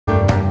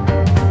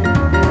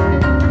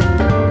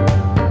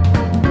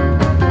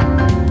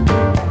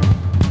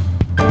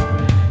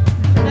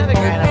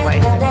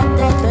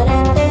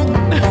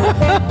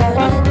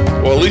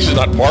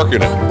not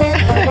parking it.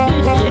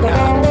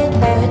 Yeah.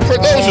 For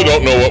those who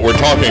don't know what we're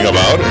talking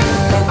about,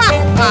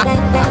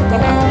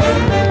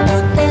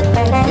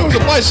 there was a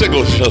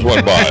bicycle that just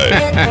went by.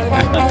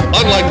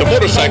 Unlike the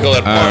motorcycle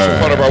that parks in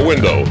front of our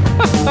window.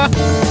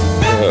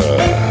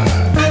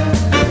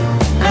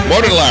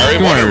 Morning, Larry.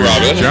 Morning,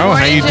 Robin. Joe,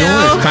 how you doing?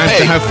 It's time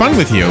to have fun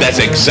with you. That's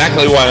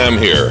exactly why I'm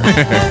here.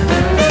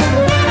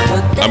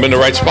 I'm in the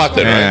right spot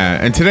then, right?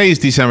 And today is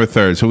December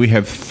 3rd, so we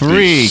have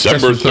 3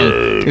 December Christmas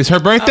 3rd. It's her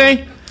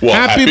birthday? Well,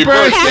 happy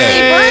birthday.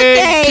 Happy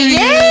birthday.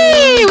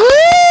 Yay. Woo.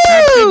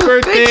 Happy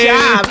birthday. Good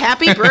job.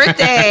 Happy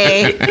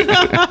birthday.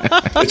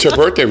 It's her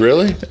birthday,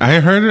 really?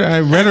 I heard it. I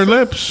read her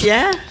lips.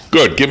 Yeah.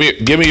 Good.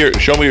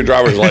 Show me your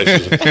driver's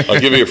license. I'll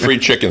give you a free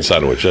chicken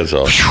sandwich. That's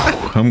all.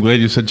 I'm glad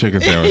you said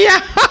chicken sandwich.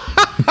 Yeah.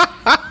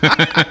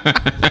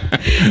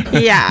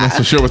 Yeah. Not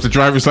so sure what the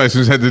driver's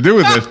license had to do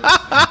with it.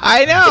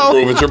 I know.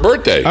 Prove it's her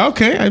birthday.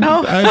 Okay.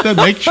 I said,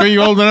 make sure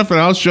you're old enough, and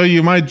I'll show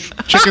you my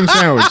chicken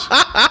sandwich.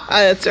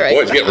 That's right.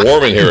 Boy, it's getting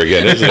warm in here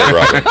again, isn't it,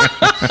 Robert?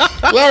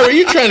 Larry, are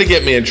you trying to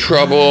get me in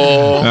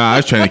trouble? I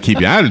was trying to keep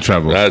you out of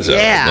trouble. No,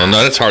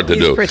 that's hard to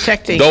do.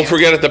 Protecting Don't you.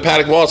 forget at the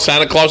paddock mall,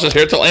 Santa Claus is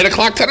here till 8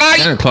 o'clock tonight.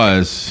 Santa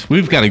Claus.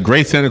 We've got a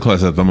great Santa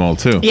Claus at the mall,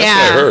 too. Yeah.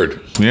 That's what I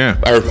heard. Yeah.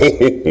 I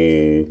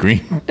heard,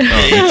 Green.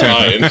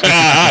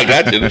 I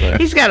got you.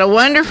 He's got a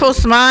wonderful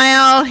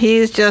smile.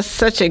 He's just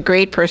such a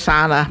great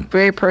persona.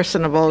 Very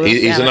personable.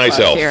 He's a nice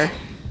elf. Here.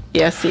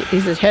 Yes,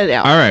 he's a head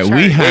elf. All right,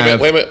 we have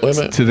Wait a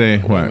minute. today,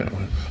 what?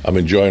 I'm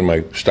enjoying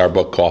my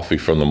Starbucks coffee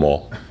from the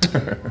mall.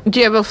 Do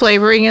you have a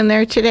flavoring in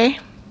there today?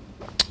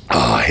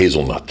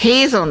 Hazelnut.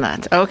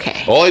 Hazelnut.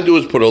 Okay. All I do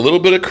is put a little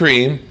bit of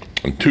cream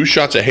and 2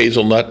 shots of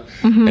hazelnut,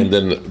 and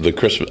then the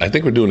Christmas. I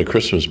think we're doing a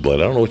Christmas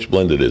blend. I don't know which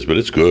blend it is, but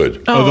it's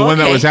good. Oh, the one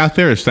that okay. was out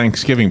there is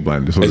Thanksgiving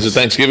blend. Is it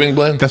Thanksgiving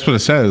blend? That's what it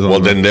says.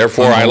 Well, then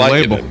therefore I like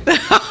label. it.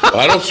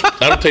 Well,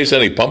 I don't taste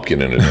any pumpkin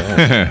in it.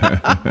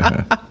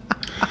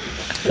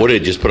 What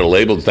did it just put a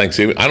label to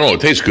Thanksgiving? I don't know.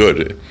 It tastes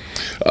good.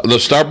 The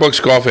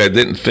Starbucks coffee, I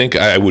didn't think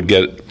I would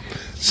get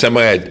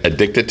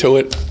semi-addicted to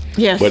it.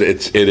 Yes. But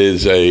it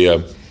is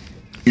a.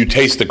 You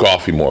taste the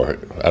coffee more.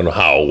 I don't know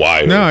how,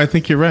 why. No, I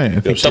think you're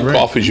right. Some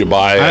coffees you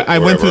buy. I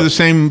went through the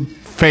same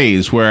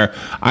phase where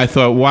I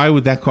thought, why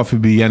would that coffee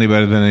be any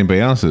better than anybody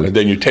else's? And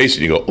then you taste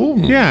it, you go, ooh.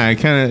 Yeah,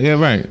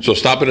 right. So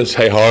stop it and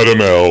say hi to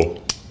Mel.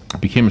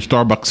 Became a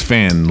Starbucks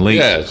fan late.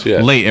 Yes.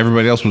 Late.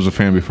 Everybody else was a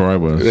fan before I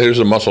was. There's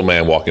a muscle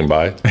man walking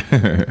by.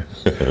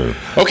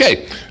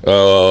 Okay.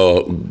 How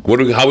are we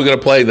going to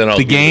play? Then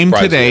the game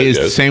today is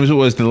the same as it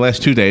was the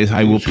last 2 days.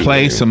 I will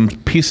play some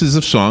pieces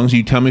of songs.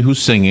 You tell me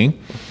who's singing.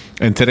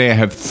 And today I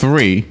have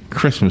 3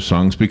 Christmas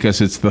songs because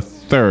it's the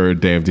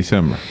 3rd day of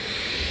December.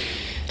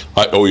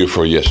 I owe you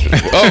for yesterday.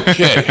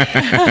 Okay.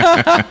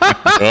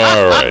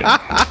 All right.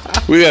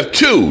 We have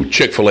 2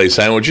 Chick-fil-A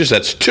sandwiches.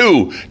 That's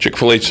 2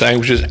 Chick-fil-A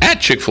sandwiches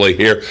at Chick-fil-A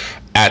here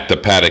at the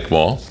Paddock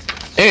Mall.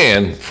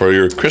 And for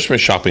your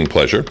Christmas shopping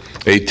pleasure,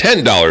 a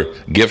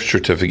 $10 gift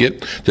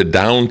certificate to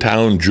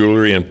Downtown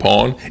Jewelry and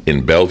Pawn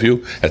in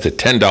Bellevue. That's a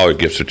 $10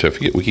 gift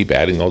certificate. We keep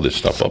adding all this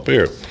stuff up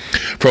here.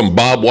 From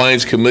Bob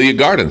Wine's Camellia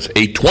Gardens,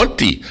 a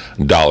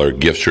 $20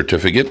 gift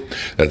certificate.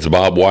 That's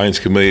Bob Wine's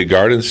Camellia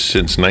Gardens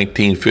since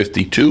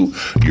 1952.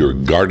 Your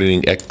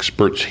gardening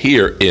experts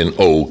here in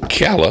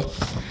Ocala.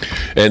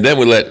 And then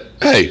we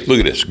hey, look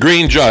at this.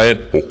 Green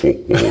Giant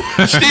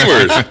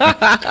Steamers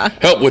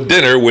help with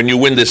dinner when you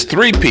win this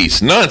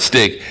 3-piece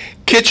nonstick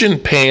kitchen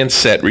pan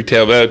set.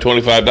 Retail value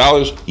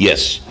 $25.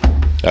 Yes.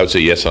 I would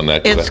say yes on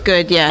that. It's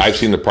good, yes. I've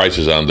seen the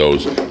prices on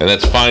those. And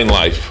that's Fine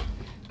Life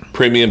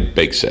Premium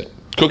Bake Set.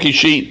 Cookie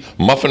sheet,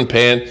 muffin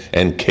pan,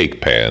 and cake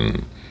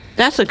pan.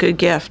 That's a good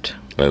gift.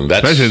 And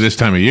that's, especially this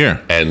time of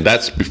year. And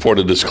that's before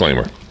the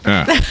disclaimer.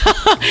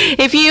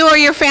 If you or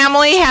your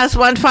family has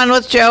won Fun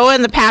with Joe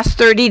in the past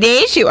 30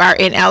 days, you are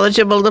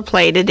ineligible to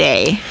play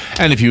today.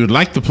 And if you would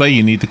like to play,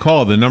 you need to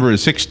call. The number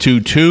is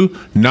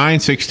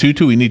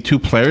 622-9622. We need 2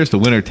 players. The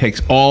winner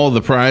takes all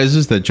the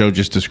prizes that Joe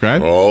just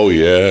described. Oh,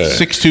 yeah.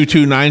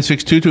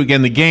 622-9622.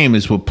 Again, the game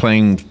is we're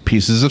playing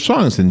pieces of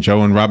songs, and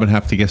Joe and Robin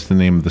have to guess the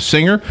name of the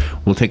singer.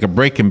 We'll take a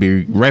break and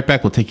be right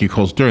back. We'll take your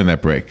calls during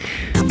that break.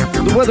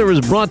 The weather is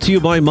brought to you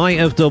by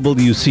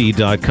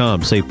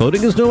myfwc.com. Safe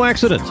boating is no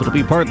accident. It'll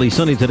be partly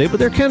sunny today, but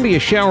there can be a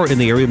shower in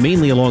the area,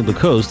 mainly along the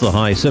coast. The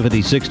high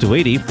 76 to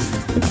 80.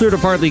 Clear to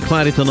partly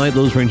cloudy tonight,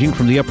 lows ranging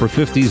from the upper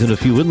 50s in a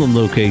few inland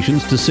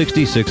locations to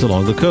 66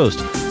 along the coast.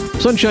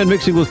 Sunshine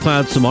mixing with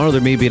clouds tomorrow.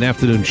 There may be an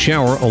afternoon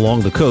shower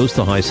along the coast,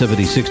 the high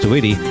 76 to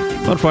 80.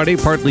 On Friday,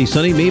 partly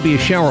sunny, maybe a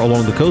shower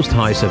along the coast,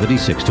 high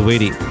 76 to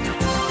 80.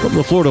 From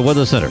the Florida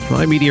Weather Center,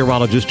 I'm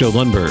meteorologist Joe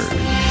Lundberg.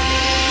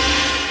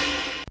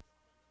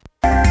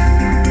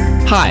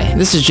 Hi,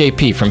 this is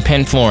JP from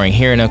Penn Flooring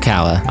here in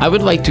Ocala. I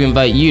would like to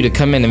invite you to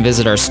come in and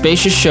visit our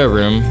spacious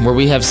showroom where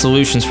we have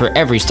solutions for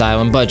every style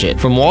and budget.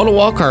 From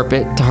wall-to-wall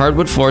carpet to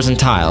hardwood floors and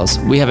tiles,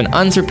 we have an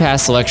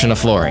unsurpassed selection of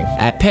flooring.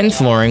 At Penn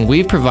Flooring,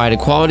 we've provided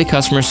quality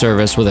customer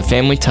service with a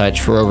family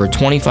touch for over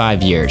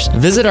 25 years.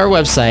 Visit our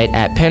website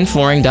at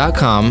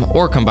pennflooring.com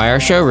or come by our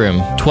showroom,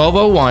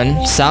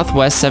 1201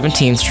 Southwest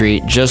 17th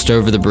Street, just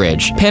over the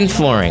bridge. Penn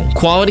Flooring,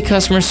 quality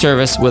customer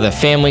service with a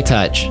family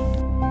touch.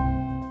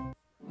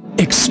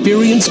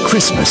 Experience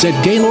Christmas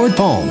at Gaylord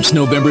Palms,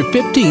 November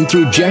 15th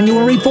through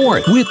January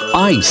 4th with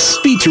Ice,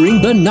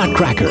 featuring the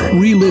Nutcracker.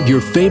 Relive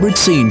your favorite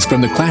scenes from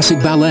the classic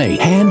ballet,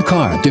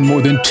 hand-carved in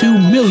more than 2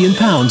 million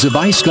pounds of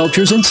ice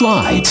sculptures and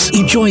slides.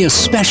 Enjoy a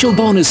special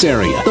bonus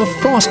area, the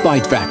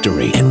Frostbite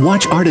Factory, and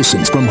watch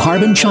artisans from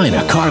Harbin,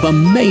 China carve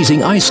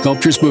amazing ice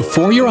sculptures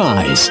before your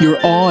eyes. Your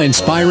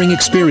awe-inspiring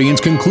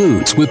experience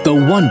concludes with the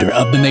wonder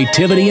of the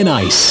Nativity in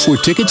Ice. For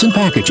tickets and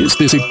packages,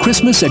 visit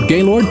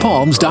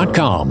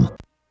christmas@gaylordpalms.com.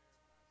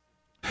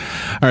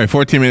 All right,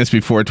 14 minutes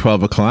before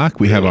 12 o'clock,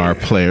 we have our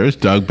players.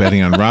 Doug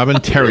betting on Robin,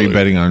 Terry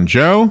betting on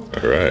Joe.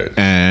 All right.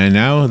 And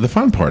now the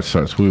fun part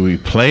starts. We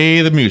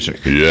play the music.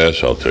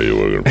 Yes, I'll tell you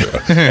what we're going to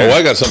play.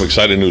 I got some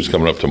exciting news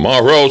coming up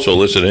tomorrow, so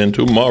listen in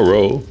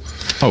tomorrow.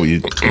 Oh, you...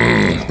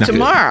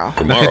 Tomorrow.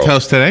 Not going to tell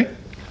us today?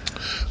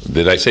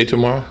 Did I say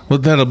tomorrow? Well,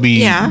 that'll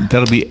be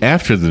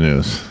after the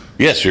news.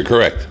 Yes, you're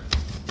correct.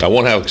 I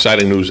won't have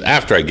exciting news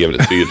after I give it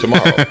to you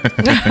tomorrow.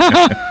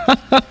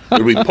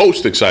 It'll be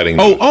post-exciting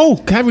news.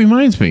 Oh, that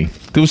reminds me.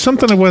 There was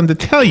something I wanted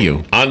to tell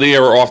you. On the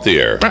air or off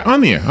the air? Right, on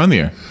the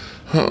air.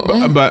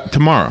 But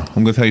tomorrow.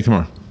 I'm going to tell you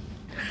tomorrow.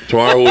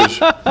 Tomorrow is...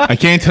 I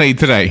can't tell you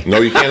today. No,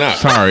 you cannot.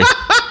 Sorry.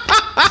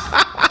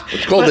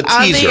 It's called a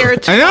teaser.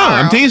 I know.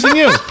 I'm teasing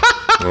you.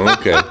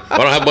 Okay. I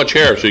don't have much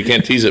hair, so you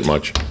can't tease it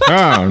much.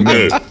 Oh,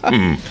 no.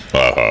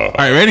 All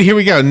right, ready? Here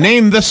we go.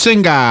 Name the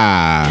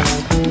singer.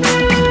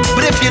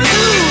 But if you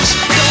lose,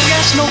 don't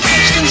ask no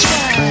questions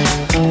why.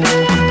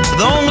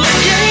 The only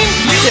game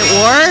Is it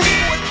War?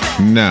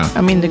 No.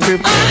 I mean the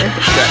group War.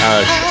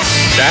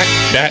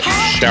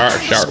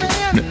 Sharp.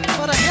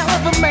 What a hell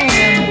of a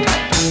man.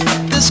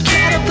 This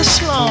cat of the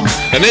slum.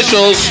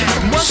 Initials.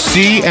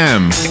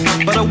 CM.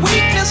 But a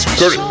weakness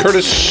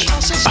Curtis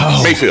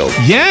Mayfield.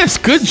 Yes,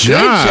 good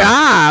job. Good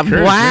job.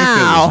 Curtis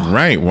Wow. Mayfield is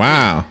right,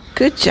 wow.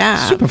 Good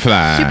job.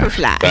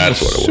 Superfly.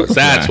 That's what it was.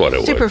 That's what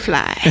it was.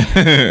 Superfly.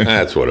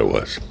 That's what it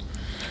was.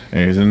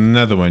 Here's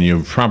another one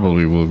you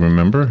probably will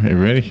remember. Are you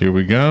ready? Here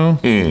we go.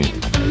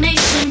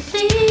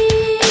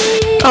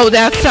 Oh,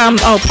 that's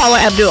Paula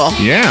Abdul.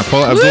 Yeah,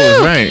 Paula Abdul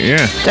is right.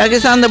 Yeah. Doug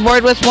is on the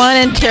board with one,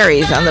 and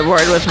Terry's on the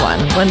board with one.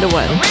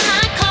 1-1.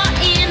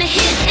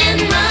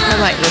 I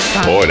like this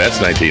song. Boy, that's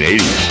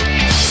 1980s.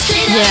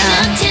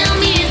 Yeah.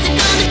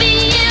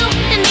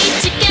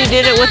 She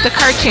did it with the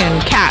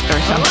cartoon cat or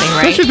something,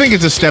 right? Don't you think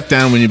it's a step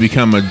down when you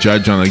become a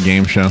judge on a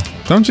game show?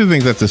 Don't you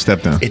think that's a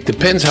step down? It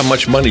depends how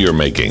much money you're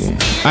making.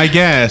 I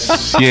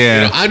guess,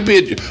 yeah. I'd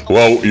be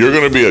you're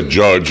going to be a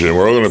judge, and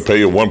we're going to pay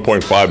you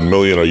 $1.5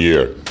 million a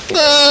year.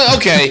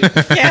 Okay.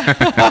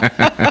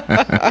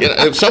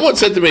 If someone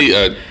said to me,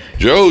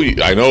 Joe,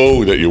 I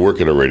know that you work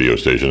at a radio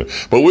station,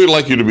 but we'd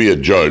like you to be a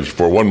judge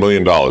for $1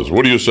 million.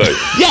 What do you say?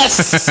 Yes!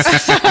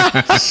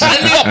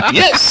 Sign me up!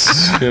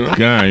 Yes!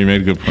 Yeah, you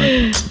made a good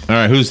point. All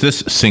right, who's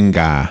this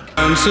singer?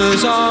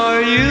 Chances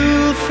are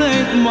you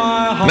think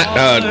my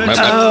heart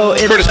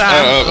it's Curtis,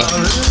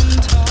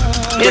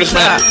 Curtis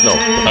Mathis. No.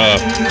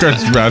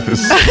 Curtis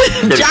Mathis.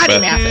 Johnny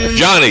Mathis.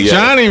 Johnny, yeah.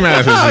 Johnny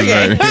Mathis is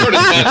right. Curtis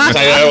Mathis.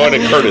 I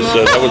wanted Curtis.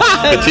 That was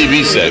the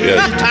TV set,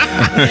 yeah.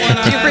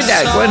 2 for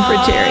Doug, 1 for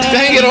Terry.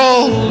 Dang it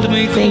all.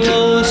 Thank you.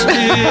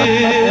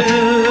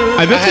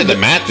 I had the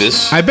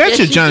Mathis. I bet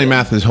you Johnny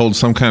Mathis holds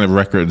some kind of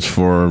records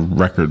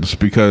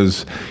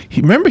because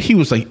he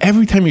was like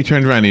every time he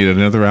turned around he had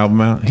another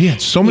album out. He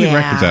had so many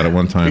records out at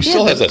one time. He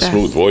still has that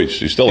smooth voice.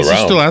 He's still Is around.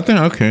 he still out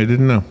there? Okay, I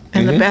didn't know.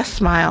 And the best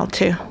smile,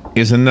 too.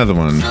 Here's another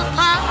one.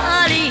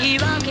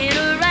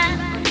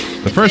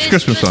 The first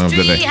Christmas song of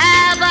the day.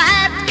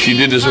 She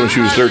did this when she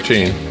was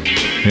 13.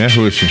 Yeah,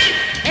 who is she?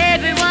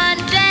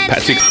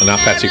 Not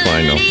Patsy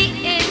Cline, no.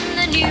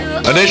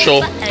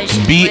 Initial.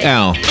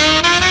 BL.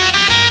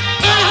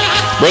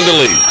 Brenda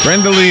Lee.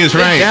 Brenda Lee is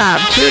right. Good job.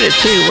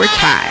 2-2. We're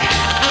tied.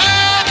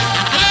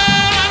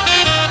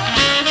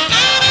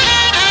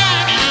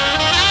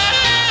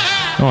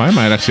 Oh, I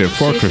might actually have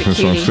 4 Christmas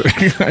songs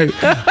today. I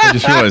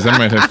just realized I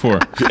might have 4.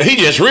 He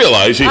just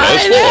realized he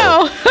has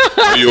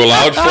 4. Are you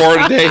allowed 4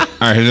 today? All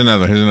right, here's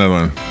another one. and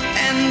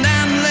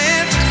I'm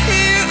left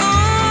here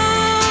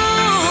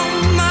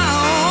on my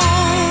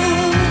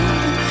own.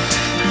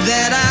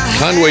 That I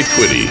Conway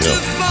Twitty. No.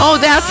 Oh,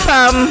 that's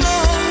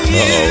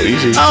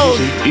Easy. Oh.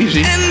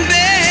 Easy.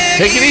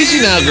 Take it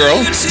easy now,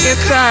 girl. it's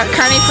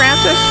Connie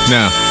Francis.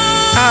 No.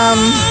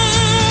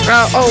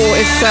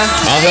 It's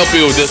I'll help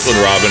you with this one,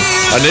 Robin.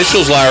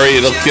 Initials, Larry.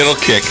 It'll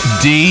kick.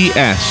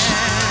 DS.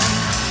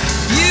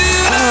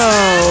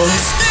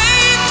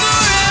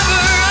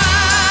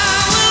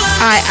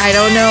 I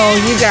don't know.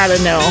 You gotta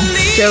know.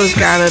 Joe's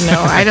gotta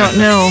know. I don't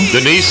know.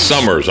 Denise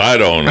Summers. I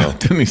don't know.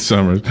 Denise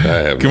Summers.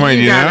 have Come on,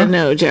 You you gotta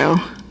know? know, Joe.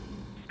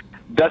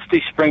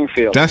 Dusty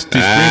Springfield. Dusty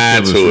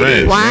That's Springfield who is it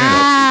right. is.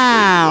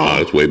 Wow. Oh,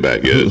 that's way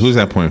back. Yes. Who's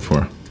that point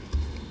for?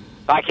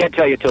 I can't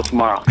tell you till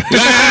tomorrow.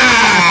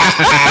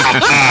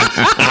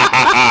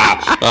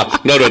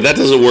 No, that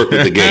doesn't work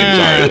with the game.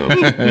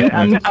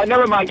 Sorry.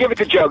 Never mind. Give it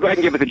to Joe. Go ahead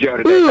and give it to Joe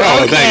today.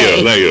 Oh, Okay.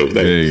 thank you.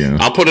 There you go.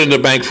 I'll put it in the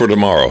bank for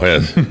tomorrow.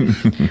 Yes.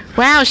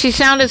 Wow, she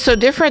sounded so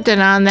different than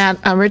on that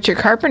Richard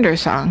Carpenter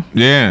song.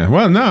 Yeah.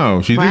 Well,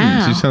 no, she Wow.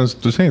 didn't. She sounds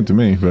the same to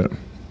me, but.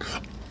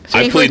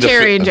 Three for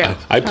Terry and Joe.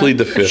 I plead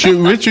the fifth.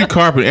 Richard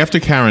Carpenter, after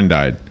Karen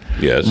died,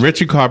 Yes.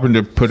 Richard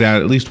Carpenter put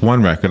out at least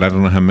one record, I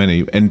don't know how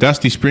many, and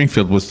Dusty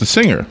Springfield was the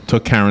singer,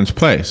 took Karen's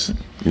place.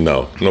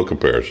 No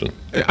comparison.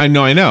 I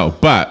know,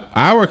 but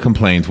our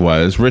complaint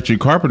was Richard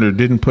Carpenter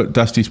didn't put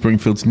Dusty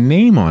Springfield's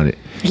name on it.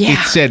 Yeah.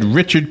 It said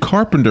Richard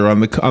Carpenter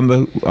on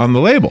the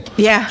label.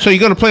 Yeah. So you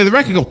go to play the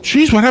record, go,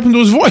 geez, what happened to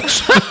his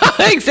voice?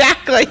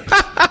 Exactly.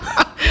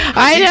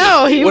 I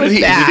know. He What was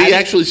did bad. he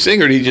actually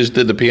sing, or did he just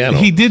did the piano?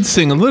 He did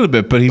sing a little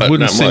bit, but he But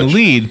wouldn't not sing much.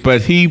 lead.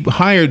 But he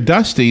hired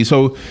Dusty,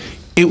 so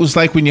it was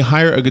like when you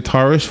hire a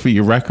guitarist for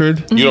your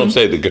record. You don't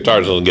say the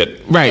guitar doesn't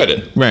get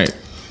credit. Right.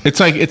 It's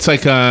like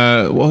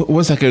what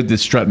was that guy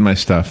that's strutting my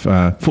stuff?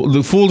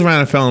 Fooled Around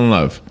and Fell in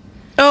Love.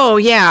 Oh,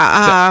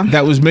 yeah.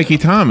 That was Mickey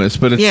Thomas,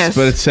 but Yes.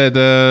 it said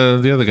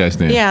the other guy's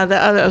name. Yeah, the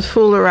other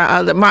fool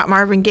around,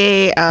 Marvin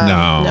Gaye.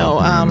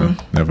 No,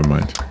 never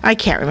mind. I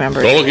can't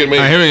remember. Don't look at me.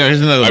 All right, here we go.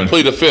 Here's another I one.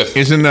 plead the fifth.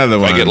 Here's another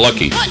If one. I get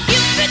lucky.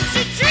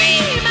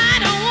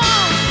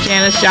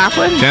 Janis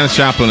Joplin. Janis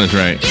Joplin is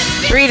right.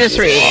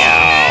 3-3.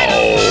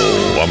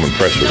 Oh, I'm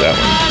impressed with that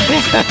one.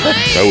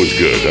 That was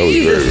good. That was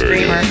She's very, a very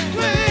screamer. good.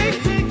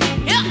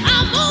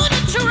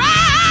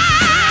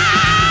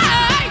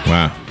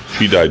 Wow.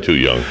 She died too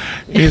young.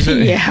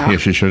 Yeah.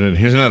 she sure did.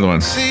 Here's another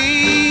one.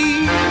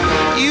 See,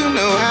 you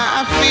know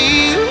how I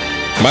feel.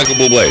 Michael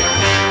Bublé.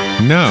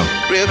 No.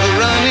 River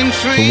running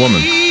free. It's a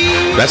woman.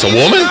 That's a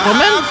woman?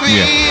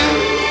 Yeah.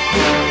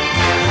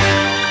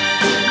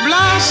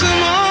 Blossom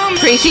on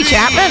Tracy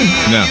Chapman.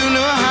 No. You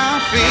know how I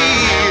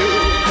feel.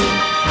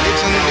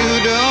 It's a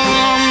new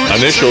dawn.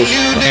 Initials.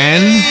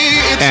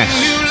 N.S.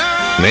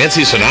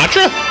 Nancy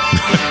Sinatra?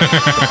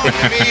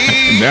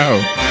 No.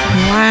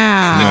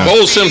 Wow.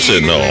 Nicole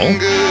Simpson? No.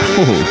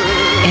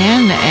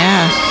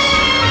 N.S.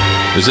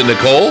 Is it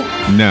Nicole?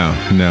 No.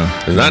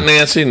 It's not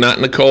Nancy, not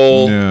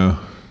Nicole. No.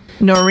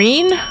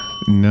 Noreen?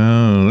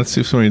 No. Let's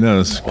see if somebody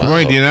knows.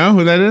 Roy, do you know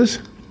who that is?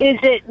 Is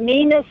it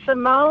Nina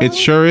Simone? It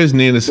sure is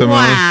Nina Simone.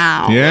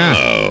 Wow. Yeah.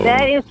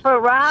 That is for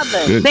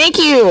Robin. Good. Thank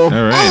you. All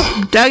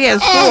right. Doug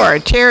has 4.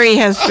 Terry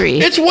has 3.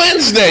 It's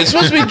Wednesday. It's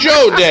supposed to be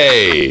Joe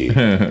Day.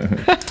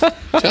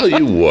 Tell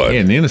you what.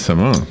 Yeah, Nina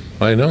Simone.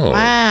 I know.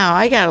 Wow,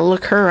 I gotta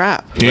look her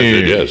up.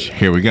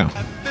 Here we go.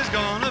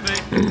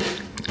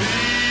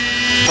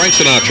 Frank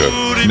Sinatra.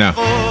 No.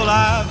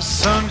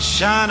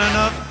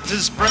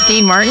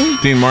 Dean Martin?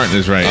 Dean Martin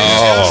is right.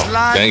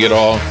 Oh, dang it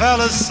all.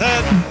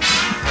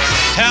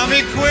 Tell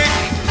me quick,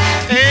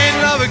 ain't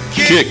love a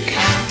Kick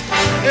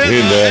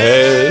in the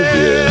head.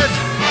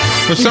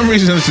 Yeah. For some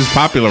reason, this is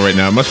popular right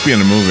now. It must be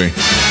in a movie.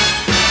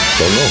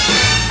 Don't know.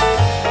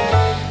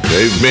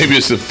 Maybe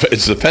it's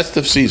the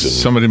festive season.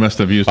 Somebody must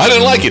have used I it.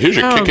 didn't like it. Here's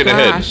your kick in the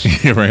head.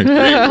 gosh. You're right.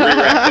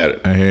 Re-rap at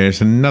it.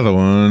 Here's another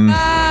one.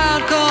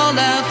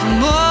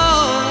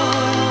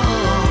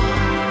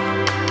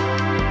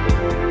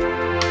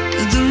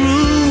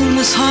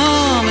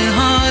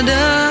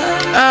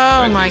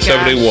 Oh my gosh.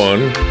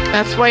 71.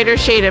 That's Whiter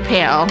Shade of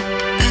Pale.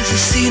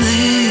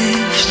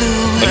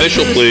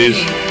 Initial, please.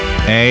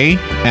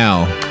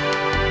 A.L.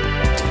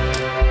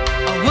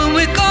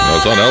 No,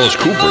 it's on Alice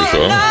Cooper,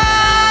 so.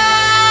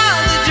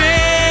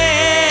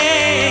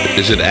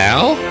 Is it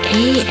Al?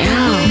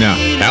 A.L. No.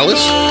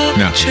 Alice?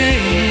 No.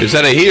 Is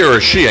that a he or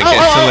a she? I can't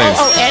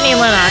Oh, Annie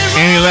Lennox.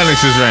 Annie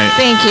Lennox is right.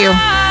 Thank you.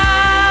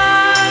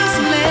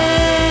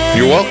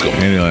 You're welcome.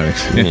 Annie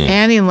Lennox.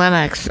 Annie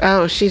Lennox.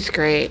 Oh, she's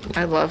great.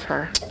 I love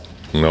her.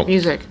 Nope.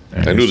 Music.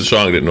 I knew the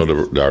song, didn't know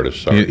the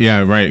artist. Sorry.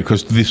 Yeah, right.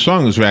 Because the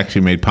songs were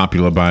actually made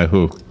popular by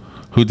who?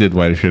 Who did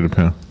White Shade of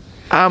Pale?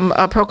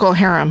 Procol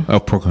Harum. Oh,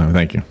 Procol.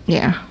 Thank you.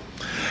 Yeah.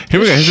 Here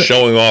we go.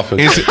 Showing off.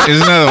 Here's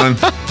another one.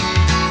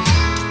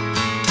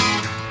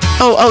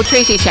 Oh,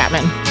 Tracy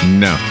Chapman.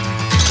 No.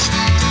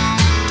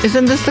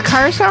 Isn't this the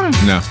car song?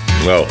 No.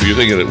 No, you're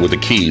thinking it with the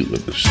key,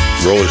 with the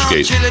roller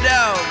skate.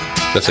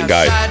 That's a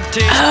guy.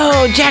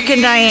 Oh, Jack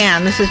and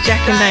Diane. This is Jack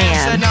and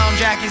Diane.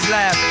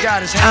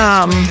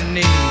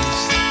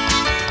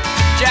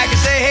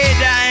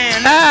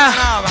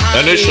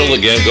 Initial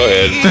again. Go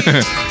ahead.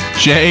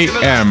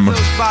 J.M.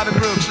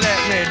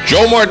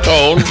 Joe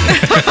Martone.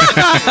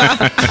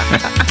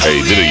 Hey,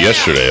 you did it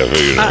yesterday. I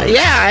figured.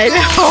 Yeah, I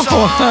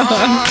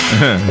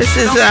know. This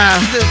is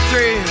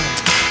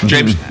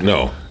James.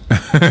 No.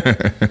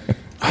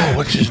 Oh,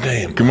 what's his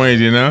name? Good morning.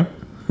 Do you know?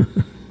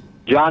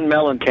 John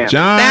Mellencamp.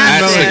 John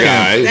That's the it.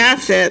 guy.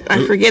 That's it.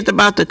 I forget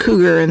about the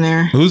cougar in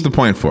there. Who's the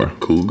point for?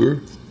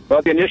 Cougar.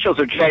 Well, the initials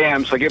are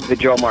JM, so give it to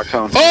Joe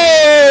Martone.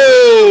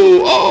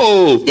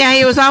 Oh! Yeah,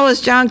 he was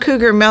always John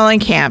Cougar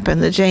Mellencamp,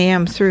 and the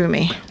JM threw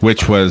me.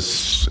 Which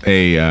was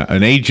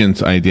an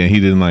agent's idea. He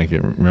didn't like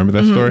it. Remember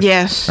that story?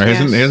 Yes. All right,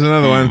 here's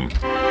another one.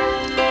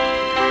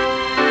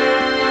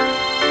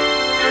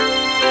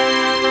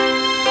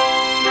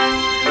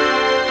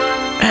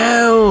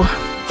 Oh.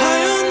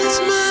 High on this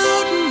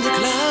mountain, the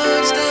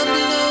clouds down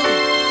below.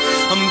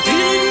 I'm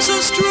feeling so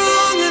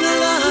strong and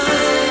alive.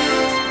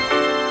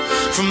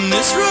 From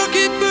this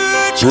rocky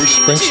birch. Bruce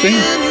Springsteen?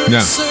 No.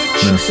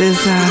 This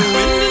is, The wind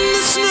and the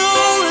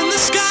snow and the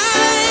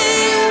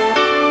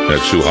sky.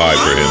 That's too high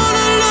for him.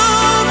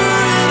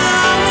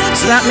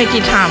 it's not Mickey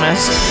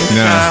Thomas. It's,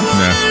 No.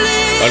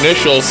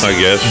 Initials, I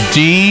guess.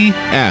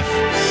 DF.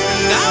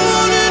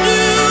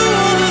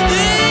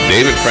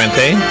 David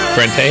Frantane?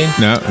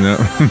 No.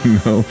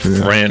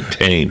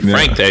 Frantane.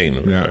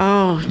 Frantane. No.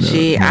 Oh,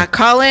 gee.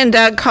 Call in,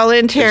 Doug. Call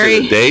in, Terry.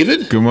 Is it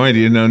David? Good morning. Do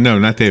you know? No,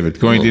 not David.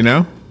 Good morning. Do you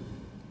know?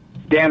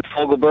 Dan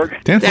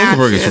Fogelberg. Dan That's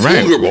Fogelberg is it.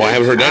 right. Cougar Boy. I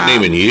haven't heard that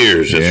name in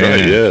years. That's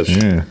right, yes.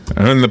 Yeah.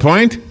 And the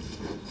point?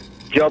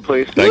 Joe,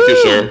 please. Thank you,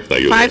 sir.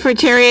 Thank you. 5 for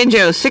Terry and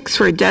Joe, 6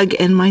 for Doug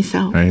and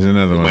myself. All right, here's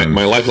another one.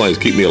 My lifelines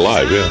keep me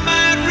alive, yeah.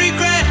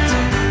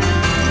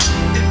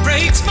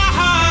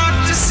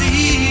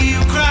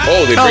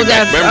 Oh, they bring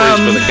back that's,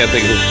 memories, but I can't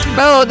think of it.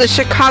 Oh, the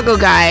Chicago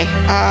guy.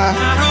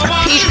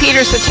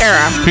 Peter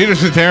Cetera. Peter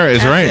Cetera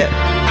is right. it.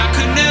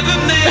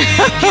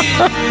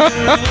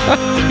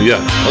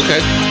 Yeah,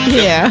 okay.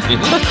 Yeah.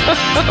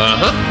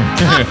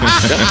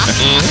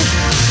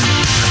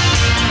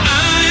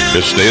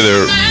 Just stay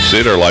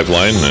there,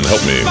 lifeline, and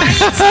help me.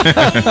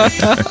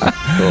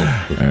 All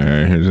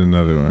right, here's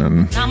another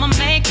one.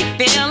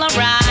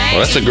 Oh,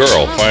 that's a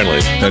girl,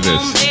 finally. That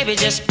is. Baby,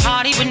 just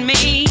party with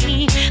me.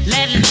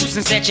 Let loose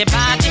and set your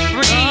body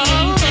free.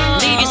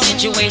 Leave your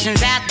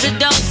situations at the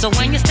door. So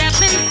when you step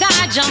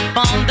inside, jump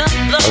on the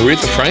floor.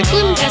 Aretha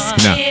Franklin?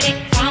 No.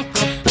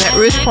 That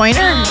Ruth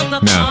Pointer?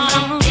 No.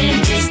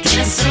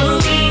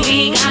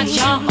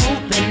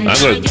 I'm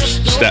going to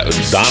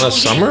Donna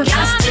Summer?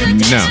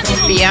 No.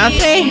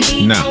 Beyonce?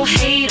 No.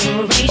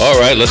 All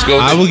right, let's go.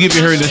 I will give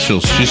you her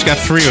initials. She's got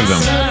 3 of them.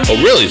 Oh,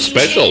 really?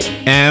 Special?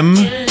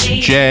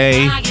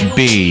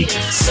 MJB.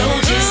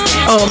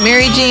 Oh,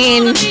 Mary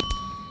Jane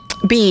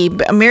B.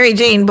 Mary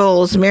Jane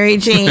Bowles. Mary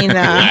Jane.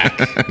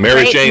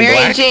 Mary Jane Mary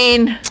Black?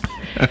 Jane.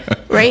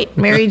 Right?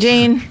 Mary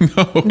Jane?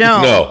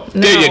 No.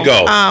 There you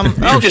go.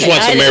 You just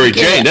want some Mary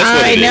Jane.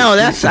 That's what it is. I know.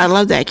 I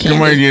love that candy.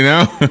 Come on, you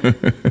know?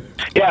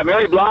 Yeah,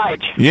 Mary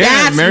Blige. Yeah,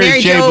 That's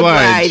Mary J. Jo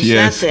Blige.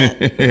 Yes. That's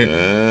it.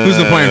 Who's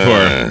the point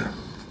for?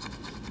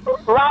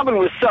 Robin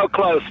was so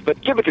close,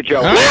 but give it to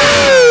Joe. 6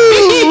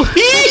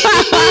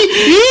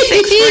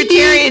 for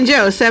Terry and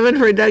Joe, 7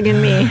 for Doug and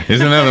me.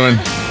 Here's another one.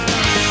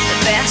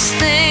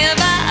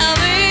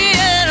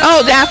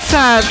 Oh, that's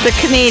the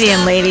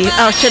Canadian lady.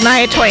 Oh,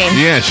 Shania Twain.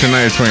 Yeah,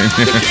 Shania Twain.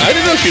 I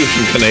didn't know she was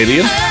from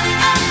Canadian.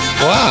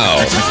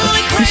 Wow.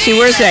 She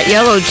wears that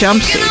yellow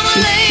jumpsuit.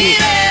 She's cute.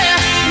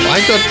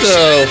 I thought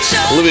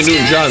Olivia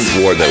Newton-John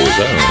wore that. Was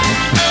I don't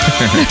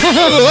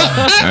know.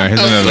 All right, here's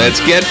another one.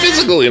 Let's get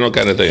physical,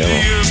 kind of thing. I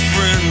don't know.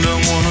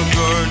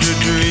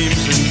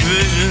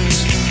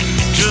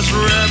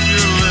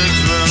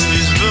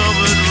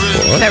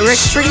 Is that Rick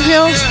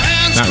Springfield?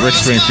 Not Rick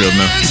Springfield,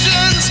 no.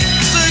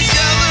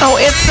 Oh,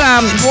 it's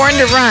Born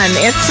to Run.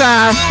 It's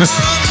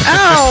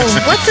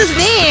what's his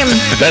name?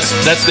 That's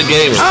the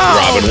game,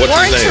 Robin. What's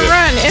Born his name? to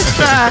Run. It's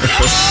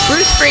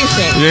Bruce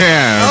Springsteen.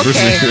 Yeah. Bruce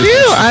Okay. Springsteen.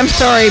 Phew, I'm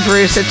sorry,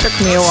 Bruce. It took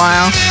me a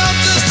while.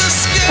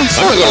 I'm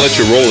not going to let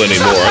you roll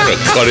anymore. I'm going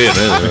to cut in.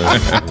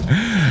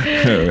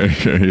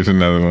 Here's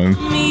another one.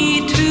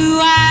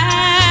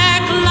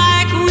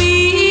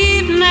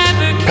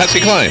 Patsy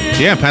Cline.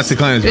 Yeah, Patsy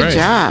Cline is Good right.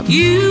 job.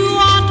 You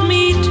want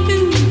me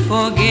to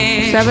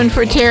forget. 7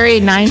 for Terry,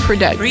 9 for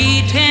Doug.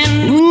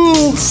 Pretend.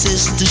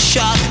 Sister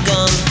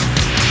Shotgun.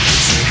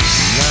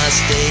 Nice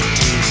day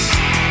too.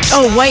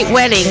 Oh, White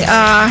Wedding.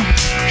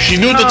 She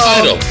knew the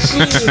title.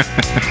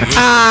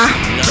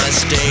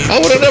 I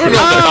would have never known the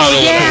title. Oh,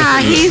 yeah.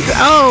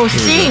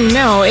 Sting.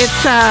 No,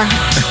 it's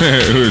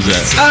Who's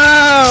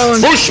that?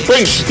 Bruce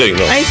Springsteen.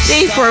 No. I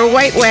stay for a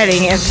White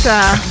Wedding. It's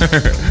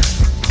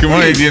Come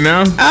on, do you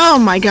know? oh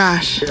my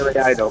gosh. Billy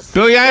Idol.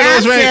 Billy Idol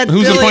is That's right. it,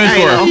 Who's the Billy point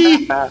Idol.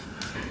 for?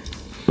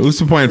 Who's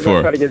the point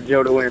for? Try to get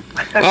Joe to win.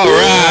 All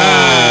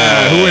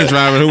right. Who wins,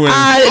 Robin? Who wins?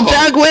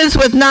 Doug wins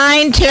with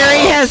 9.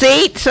 Terry has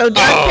 8. So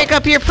Doug, pick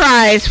up your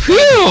prize. Phew.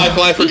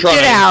 Lifeline for trying.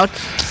 Get out.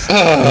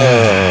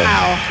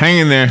 Wow. Hang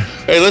in there.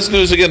 Hey, let's do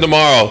this again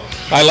tomorrow.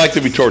 I like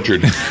to be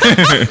tortured. And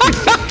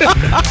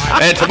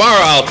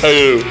tomorrow I'll tell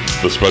you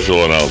the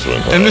special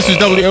announcement. And this is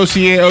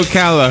WOCA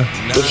Ocala.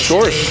 The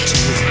source.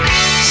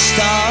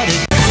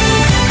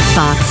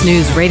 Fox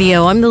News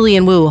Radio, I'm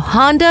Lillian Wu.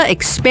 Honda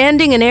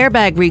expanding an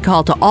airbag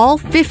recall to all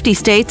 50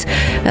 states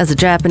as a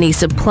Japanese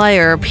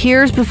supplier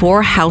appears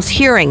before House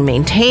hearing,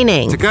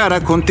 maintaining. Takara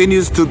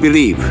continues to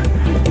believe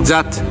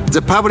that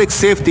the public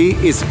safety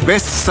is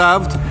best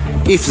served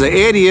if the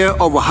area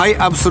of high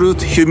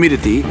absolute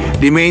humidity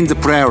remains a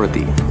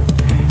priority.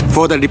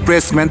 for the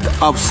replacement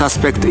of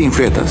suspect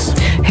inflators.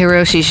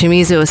 Hiroshi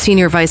Shimizu, a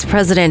senior vice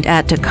president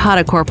at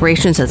Takata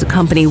Corporation, says the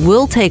company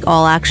will take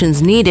all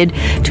actions needed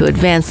to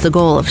advance the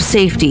goal of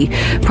safety.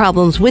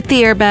 Problems with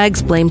the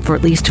airbags blamed for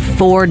at least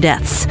 4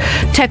 deaths.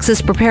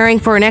 Texas preparing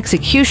for an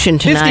execution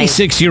tonight.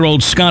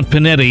 56-year-old Scott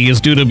Panetti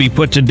is due to be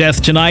put to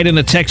death tonight in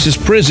a Texas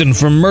prison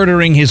for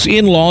murdering his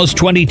in-laws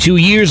 22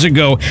 years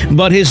ago.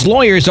 But his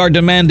lawyers are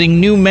demanding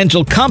new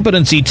mental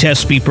competency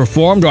tests be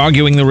performed,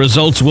 arguing the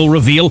results will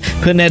reveal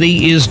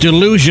Panetti is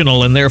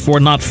delusional and therefore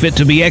not fit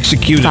to be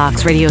executed.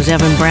 Fox Radio's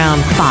Evan Brown,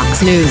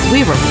 Fox News.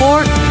 We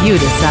report, you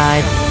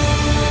decide.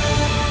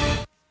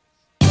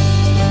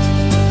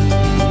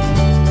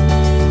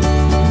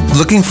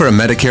 Looking for a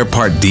Medicare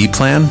Part D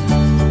plan?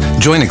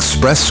 Join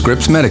Express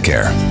Scripts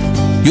Medicare.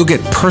 You'll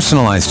get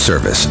personalized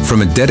service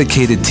from a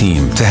dedicated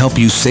team to help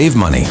you save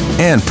money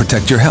and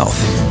protect your health.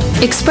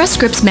 Express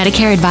Scripts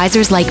Medicare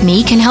advisors like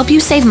me can help you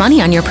save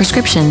money on your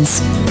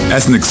prescriptions.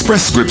 As an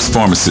Express Scripts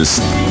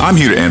pharmacist, I'm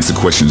here to answer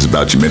questions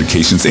about your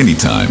medications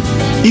anytime,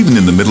 even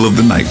in the middle of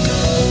the night.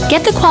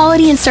 Get the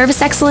quality and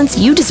service excellence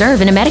you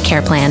deserve in a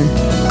Medicare plan.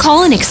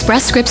 Call an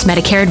Express Scripts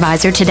Medicare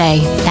advisor today.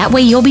 That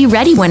way you'll be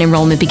ready when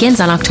enrollment begins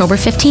on October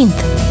 15th.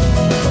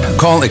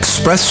 Call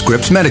Express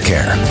Scripts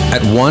Medicare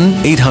at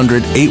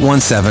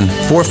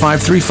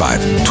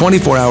 1-800-817-4535,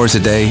 24 hours a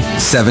day,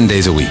 7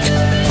 days a week.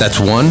 That's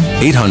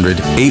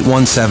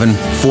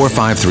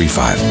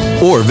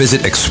 1-800-817-4535. Or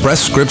visit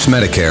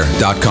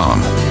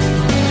expressscriptsmedicare.com.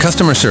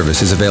 Customer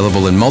service is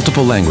available in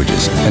multiple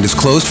languages and is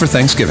closed for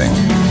Thanksgiving.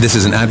 This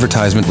is an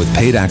advertisement with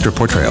paid actor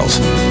portrayals.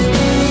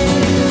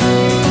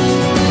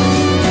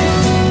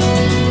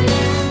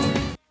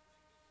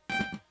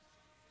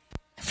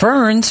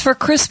 Ferns for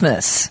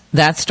Christmas.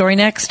 That story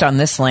next on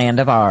This Land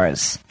of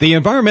Ours. The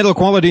Environmental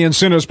Quality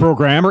Incentives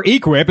Program, or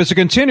EQIP, is a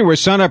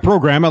continuous sign-up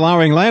program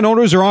allowing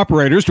landowners or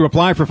operators to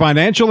apply for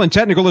financial and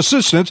technical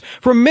assistance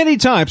for many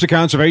types of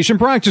conservation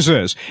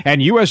practices.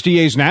 And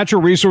USDA's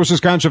Natural Resources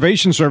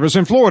Conservation Service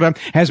in Florida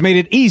has made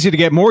it easy to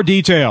get more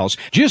details.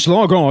 Just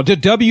log on to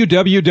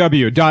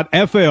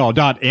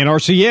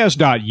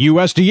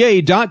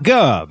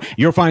www.fl.nrcs.usda.gov.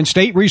 You'll find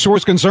state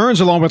resource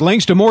concerns along with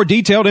links to more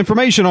detailed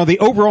information on the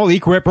overall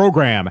EQIP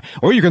program.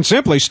 Or you can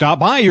simply stop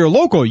by your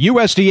local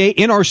USDA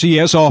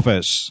NRCS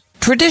office.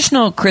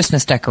 Traditional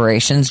Christmas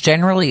decorations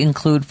generally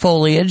include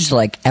foliage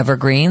like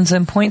evergreens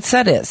and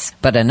poinsettias.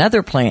 But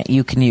another plant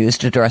you can use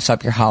to dress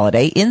up your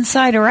holiday,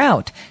 inside or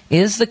out,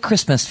 is the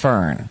Christmas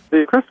fern.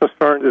 The Christmas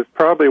fern is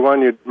probably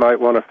one you might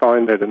want to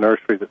find at a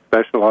nursery that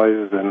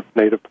specializes in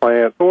native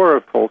plants or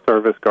a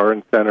full-service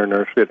garden center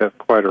nursery that has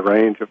quite a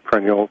range of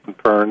perennials and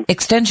ferns.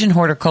 Extension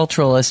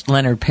horticulturalist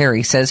Leonard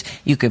Perry says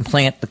you can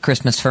plant the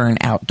Christmas fern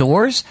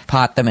outdoors,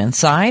 pot them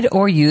inside,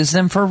 or use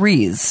them for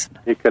wreaths.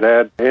 You could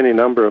add any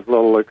number of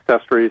little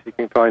accessories you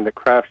can find at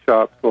craft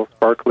shops, little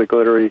sparkly,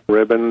 glittery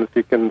ribbons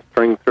you can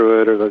string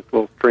through it, or those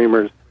little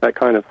streamers, that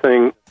kind of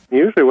thing.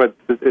 Usually what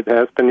it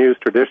has been used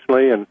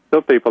traditionally, and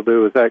still people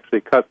do, is actually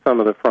cut some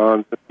of the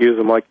fronds and use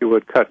them like you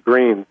would cut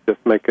greens,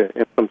 just make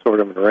some sort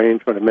of an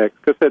arrangement, a mix,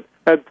 because it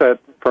adds that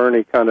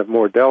ferny kind of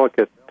more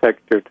delicate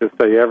texture to,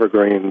 say,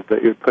 evergreens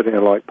that you'd put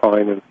in like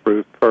pine and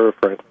spruce fir,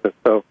 for instance.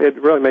 So it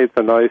really makes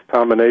a nice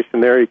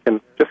combination there. You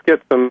can just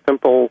get some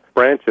simple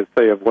branches,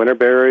 say, of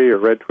winterberry or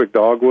red twig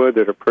dogwood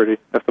that are pretty,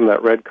 have some of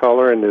that red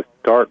color, and this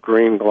dark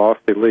green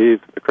glossy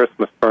leaves. The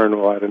Christmas fern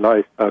will add a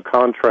nice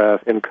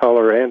contrast in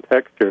color and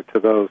texture to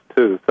those,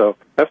 too. So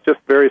that's just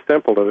very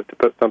simple to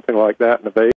put something like that in a vase.